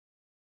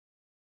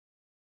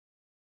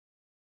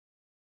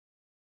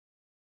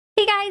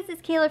guys,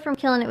 it's Kayla from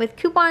Killing It With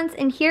Coupons,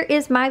 and here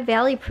is my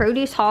Valli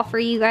produce haul for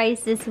you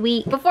guys this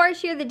week. Before I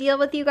share the deal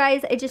with you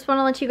guys, I just want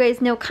to let you guys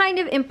know kind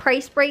of in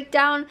price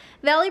breakdown,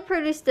 Valli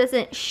produce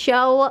doesn't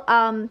show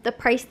the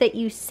price that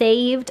you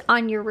saved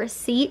on your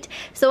receipt.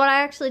 So what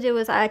I actually did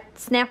was I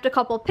snapped a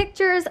couple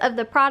pictures of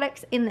the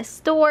products in the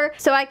store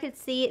so I could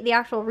see the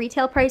actual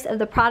retail price of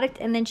the product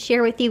and then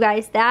share with you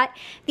guys that.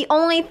 The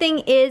only thing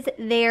is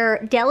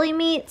their deli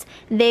meats,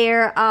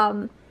 their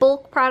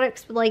bulk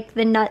products like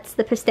the nuts,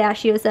 the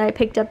pistachios that I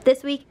picked up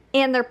this week,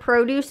 and their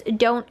produce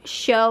don't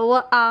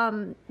show,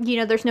 you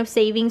know, there's no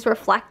savings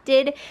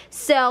reflected.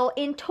 So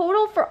in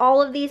total for all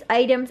of these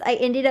items, I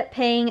ended up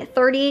paying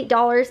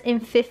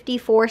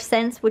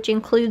 $38.54, which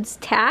includes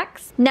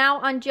tax. Now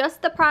on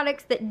just the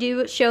products that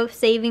do show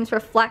savings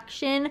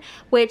reflection,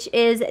 which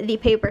is the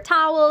paper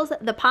towels,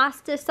 the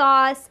pasta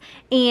sauce,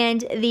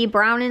 and the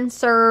brown and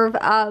serve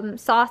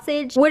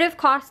sausage, would have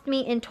cost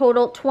me in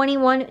total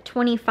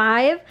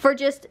 $21.25. For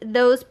just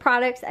those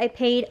products, I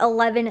paid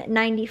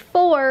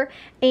 $11.94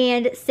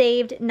 and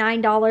saved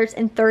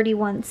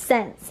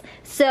 $9.31.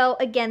 So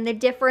again, the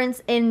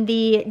difference in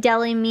the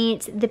deli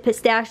meat, the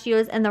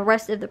pistachios, and the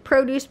rest of the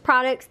produce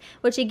products,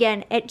 which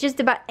again, at just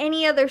about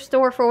any other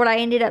store for what I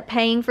ended up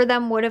paying for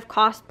them would have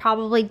cost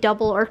probably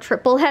double or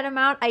triple that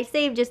amount. I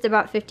saved just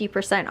about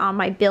 50% on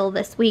my bill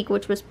this week,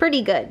 which was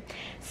pretty good.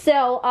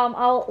 So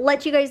I'll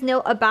let you guys know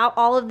about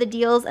all of the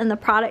deals and the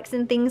products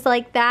and things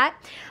like that.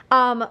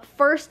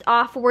 First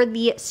off were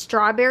the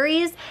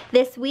strawberries.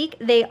 This week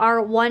they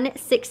are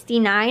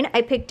 $1.69.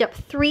 I picked up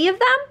 3 of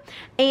them,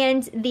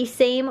 and the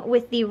same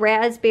with the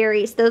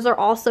raspberries. Those are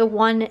also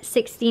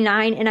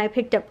 $1.69, and I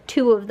picked up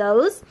 2 of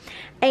those.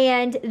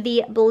 And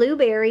the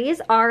blueberries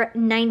are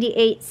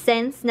 98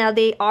 cents. Now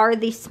they are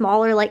the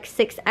smaller, like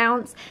 6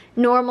 ounce.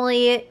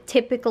 Normally,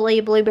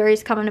 typically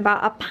blueberries come in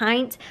about a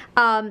pint,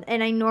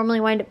 and I normally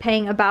wind up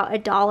paying about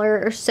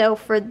 $1 or so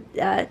for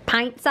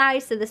pint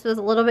size. So this was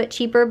a little bit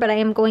cheaper, but I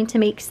am going to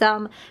make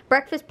some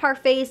breakfast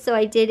parfaits, so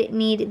I did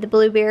need the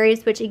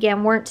blueberries, which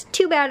again weren't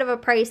too bad of a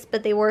price,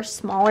 but they were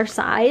smaller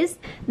size.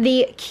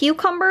 The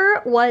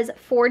cucumber was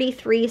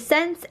 43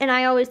 cents, and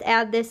I always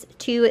add this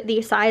to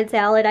the side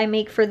salad I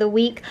make for the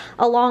week,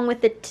 along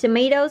with the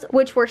tomatoes,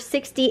 which were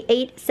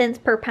 68 cents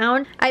per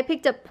pound. I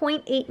picked up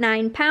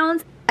 0.89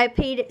 pounds. I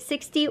paid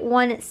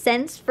 61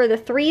 cents for the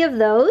 3 of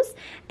those.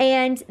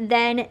 And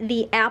then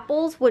the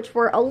apples, which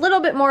were a little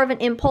bit more of an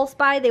impulse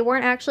buy. They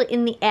weren't actually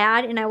in the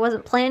ad, and I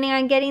wasn't planning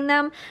on getting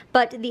them.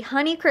 But the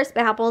Honeycrisp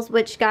apples,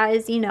 which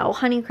guys, you know,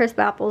 Honeycrisp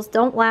apples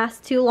don't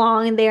last too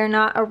long, and they are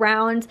not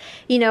around,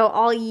 you know,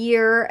 all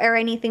year or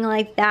anything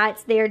like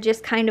that. They are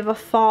just kind of a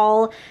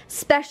fall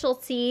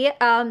specialty.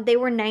 They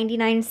were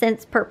 99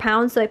 cents per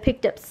pound, so I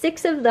picked up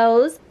 6 of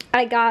those.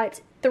 I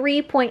got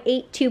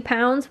 3.82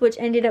 pounds, which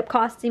ended up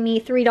costing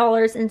me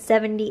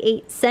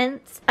 $3.78.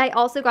 I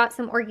also got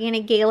some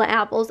organic Gala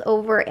apples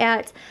over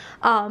at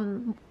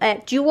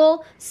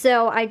Jewel,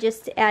 so I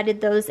just added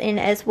those in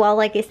as well.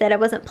 Like I said, I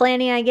wasn't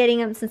planning on getting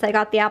them since I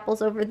got the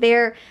apples over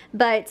there,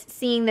 but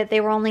seeing that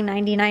they were only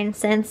 99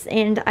 cents,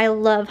 and I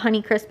love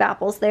Honeycrisp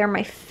apples, they are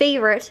my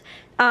favorite.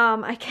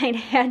 I kind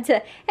of had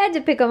to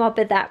pick them up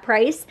at that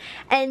price.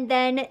 And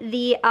then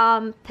the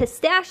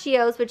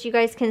pistachios, which you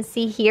guys can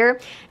see here.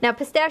 Now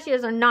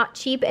pistachios are not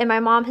cheap, and my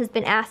mom has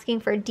been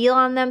asking for a deal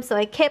on them, so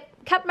I kept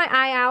my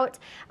eye out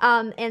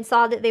and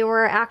saw that they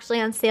were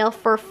actually on sale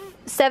for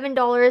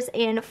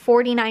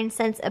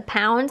 $7.49 a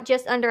pound,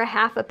 just under a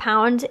half a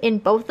pound in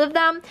both of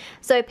them.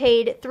 So I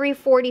paid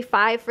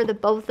 $3.45 for the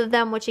both of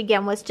them, which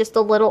again was just a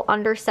little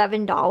under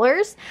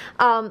 $7.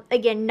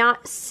 Again,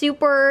 not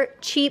super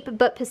cheap,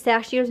 but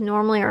pistachios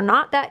normally are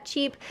not that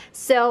cheap,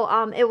 so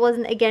it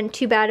wasn't again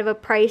too bad of a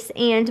price.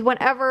 And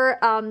whenever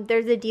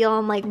there's a deal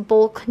on like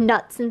bulk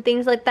nuts and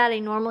things like that, I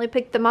normally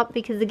pick them up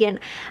because again,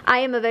 I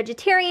am a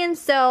vegetarian,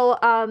 so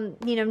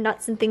you know,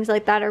 nuts and things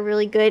like that are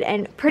really good,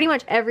 and pretty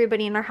much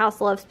everybody in our house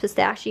loves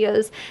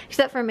pistachios,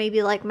 except for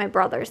maybe like my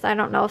brothers. I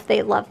don't know if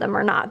they love them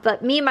or not,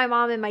 but me, my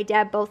mom, and my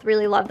dad both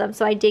really love them,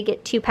 so I did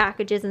get 2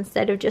 packages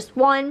instead of just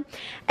 1.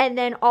 And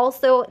then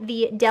also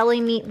the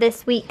deli meat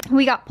this week,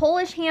 we got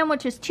Polish ham,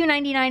 which was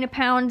 $2.99 a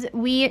pound.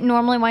 We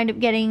normally wind up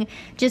getting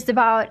just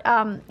about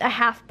a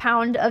half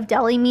pound of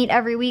deli meat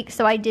every week,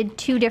 so I did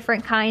 2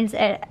 different kinds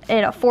at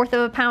a 1/4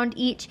 of a pound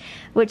each,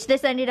 which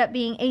this ended up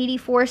being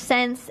 84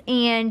 cents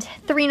and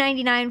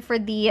 $3.99 for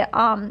the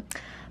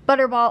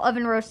Butterball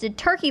oven roasted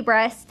turkey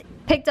breast.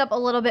 Picked up a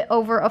little bit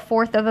over a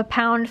 1/4 of a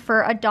pound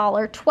for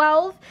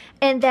 $1.12.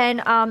 And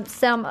then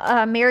some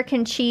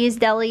American cheese,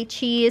 deli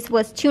cheese,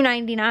 was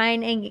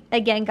 $2.99, and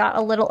again got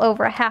a little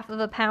over a half of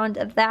a pound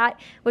of that,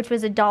 which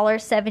was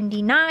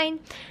 $1.79.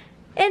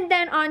 And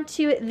then on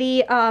to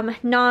the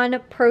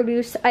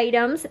non-produce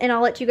items, and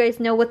I'll let you guys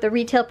know what the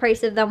retail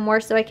price of them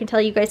were so I can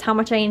tell you guys how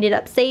much I ended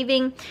up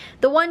saving.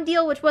 The one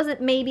deal, which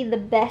wasn't maybe the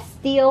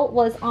best deal,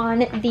 was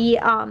on the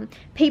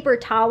paper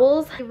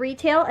towels.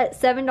 Retail at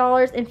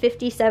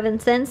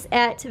 $7.57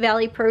 at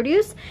Valli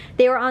Produce.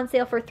 They were on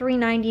sale for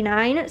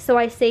 $3.99, so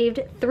I saved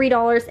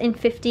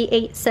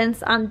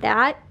 $3.58 on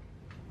that.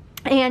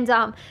 And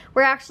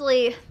we're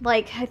actually,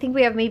 like, I think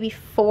we have maybe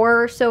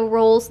 4 or so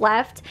rolls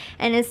left,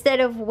 and instead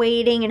of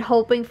waiting and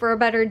hoping for a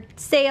better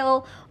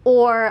sale,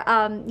 or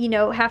you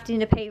know, having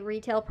to pay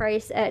retail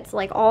price at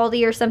like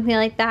Aldi or something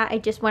like that, I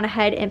just went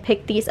ahead and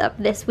picked these up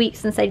this week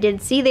since I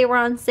did see they were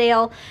on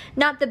sale.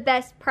 Not the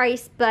best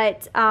price,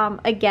 but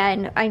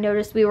again, I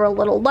noticed we were a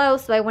little low,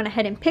 so I went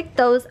ahead and picked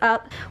those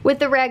up. With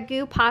the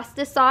ragu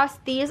pasta sauce,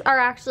 these are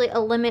actually a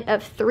limit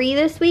of 3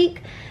 this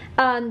week.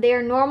 They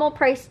are normal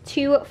price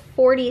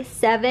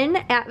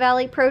 $2.47 at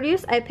Valli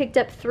Produce. I picked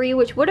up 3,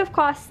 which would have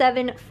cost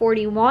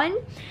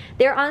 $7.41.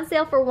 They're on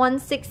sale for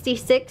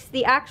 $1.66.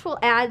 The actual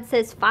ad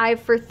says 5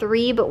 for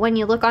 3, but when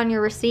you look on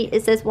your receipt,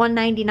 it says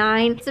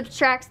 $1.99. It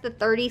subtracts the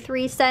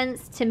 33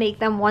 cents to make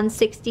them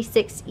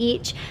 $1.66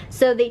 each.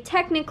 So they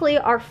technically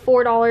are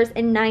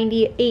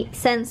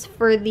 $4.98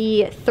 for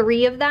the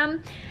 3 of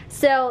them.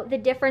 So the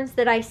difference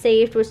that I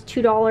saved was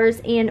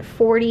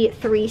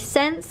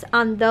 $2.43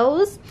 on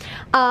those.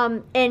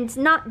 And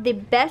not the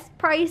best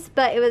price,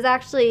 but it was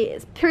actually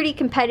pretty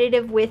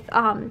competitive with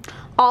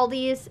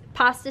Aldi's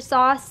pasta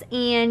sauce,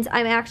 and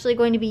I'm actually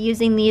going to be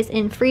using these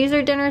in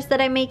freezer dinners that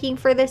I'm making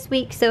for this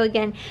week. So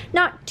again,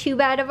 not too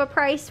bad of a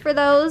price for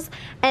those.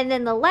 And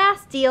then the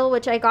last deal,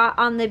 which I got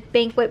on the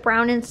Banquet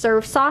Brown and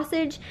Serve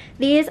sausage,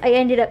 these I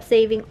ended up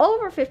saving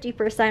over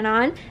 50%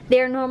 on.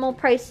 Their normal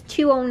price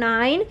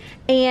 $2.09,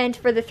 and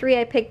for the 3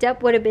 I picked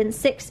up would have been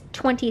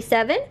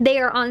 $6.27. They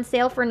are on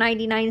sale for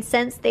 99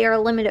 cents. They are a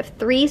limit of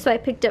 3, so I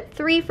picked up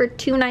 3 for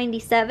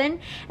 $2.97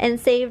 and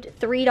saved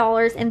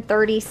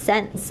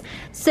 $3.30.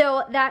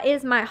 So that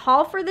is my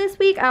haul for this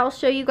week. I'll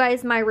show you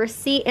guys my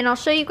receipt, and I'll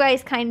show you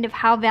guys kind of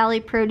how Valli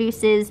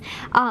Produce's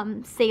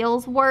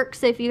sales work.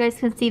 So if you guys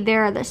can see,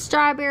 there are the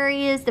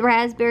strawberries, the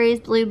raspberries,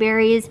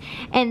 blueberries,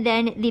 and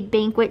then the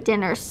banquet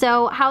dinner.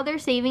 So how their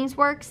savings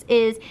works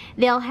is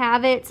they'll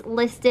have it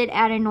listed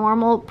at a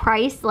normal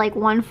price, like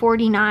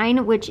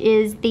 $1.49, which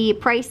is the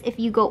price if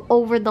you go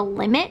over the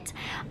limit.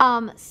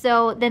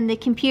 So then the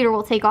computer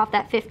will take off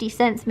that 50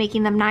 cents,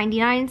 making them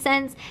 99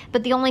 cents,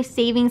 but the only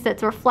savings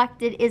that's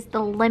reflected is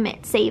the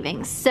limit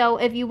savings. So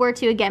if you were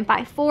to, again,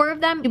 buy 4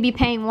 of them, you'd be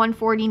paying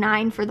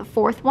 $1.49 for the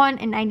 4th one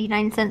and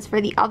 99 cents for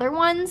the other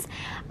ones.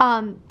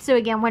 So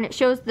again, when it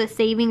shows the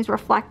savings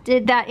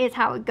reflected, that is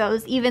how it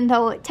goes. Even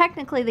though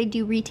technically they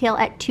do retail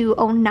at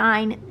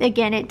 $2.09,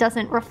 again, it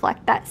doesn't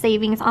reflect that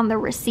savings on the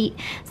receipt.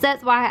 So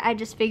that's why I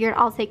just figured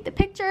I'll take the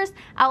pictures.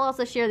 I'll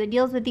also share the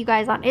deals with you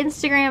guys on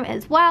Instagram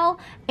as well,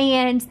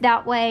 and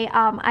that way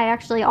I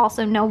actually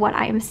also know what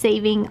I am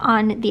saving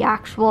on the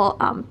actual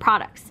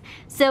products.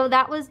 So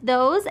that was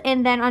those,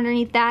 and then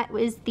underneath that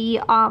was the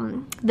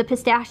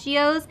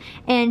pistachios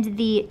and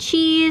the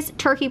cheese,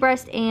 turkey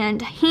breast and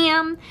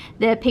ham,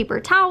 the paper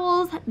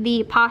towels,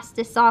 the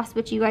pasta sauce,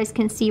 which you guys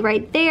can see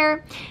right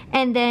there,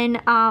 and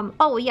then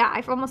oh yeah,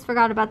 I almost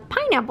forgot about the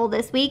pineapple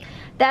this week.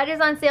 That is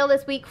on sale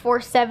this week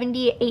for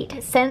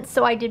 78 cents,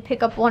 so I did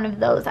pick up one of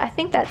those. I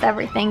think that's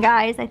everything,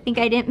 guys. I think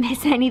I didn't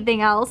miss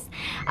anything else.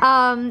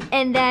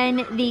 And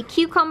then the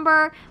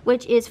cucumber,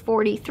 which is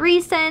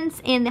 43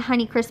 cents, and the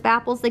Honeycrisp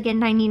apples, again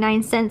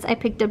 99 cents. I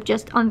picked up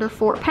just under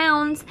 4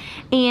 pounds.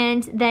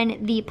 And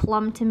then the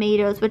plum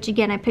tomatoes, which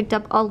again I picked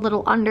up a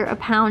little under a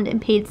pound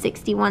and paid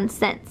 61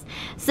 cents.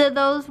 So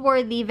those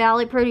were the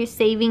Valli Produce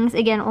savings.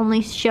 Again,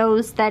 only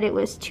shows that it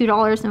was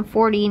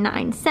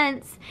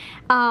 $2.49.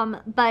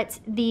 But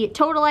the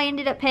total I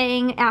ended up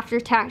paying after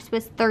tax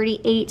was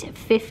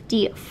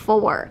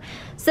 $38.54.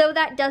 So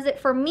that does it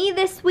for me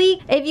this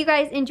week. If you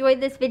guys enjoyed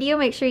this video,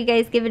 make sure you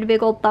guys give it a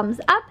big old thumbs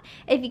up.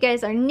 If you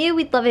guys are new,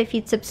 we'd love it if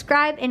you'd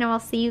subscribe, and I will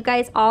see you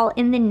guys all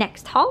in the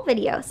next haul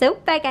video. So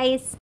bye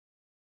guys.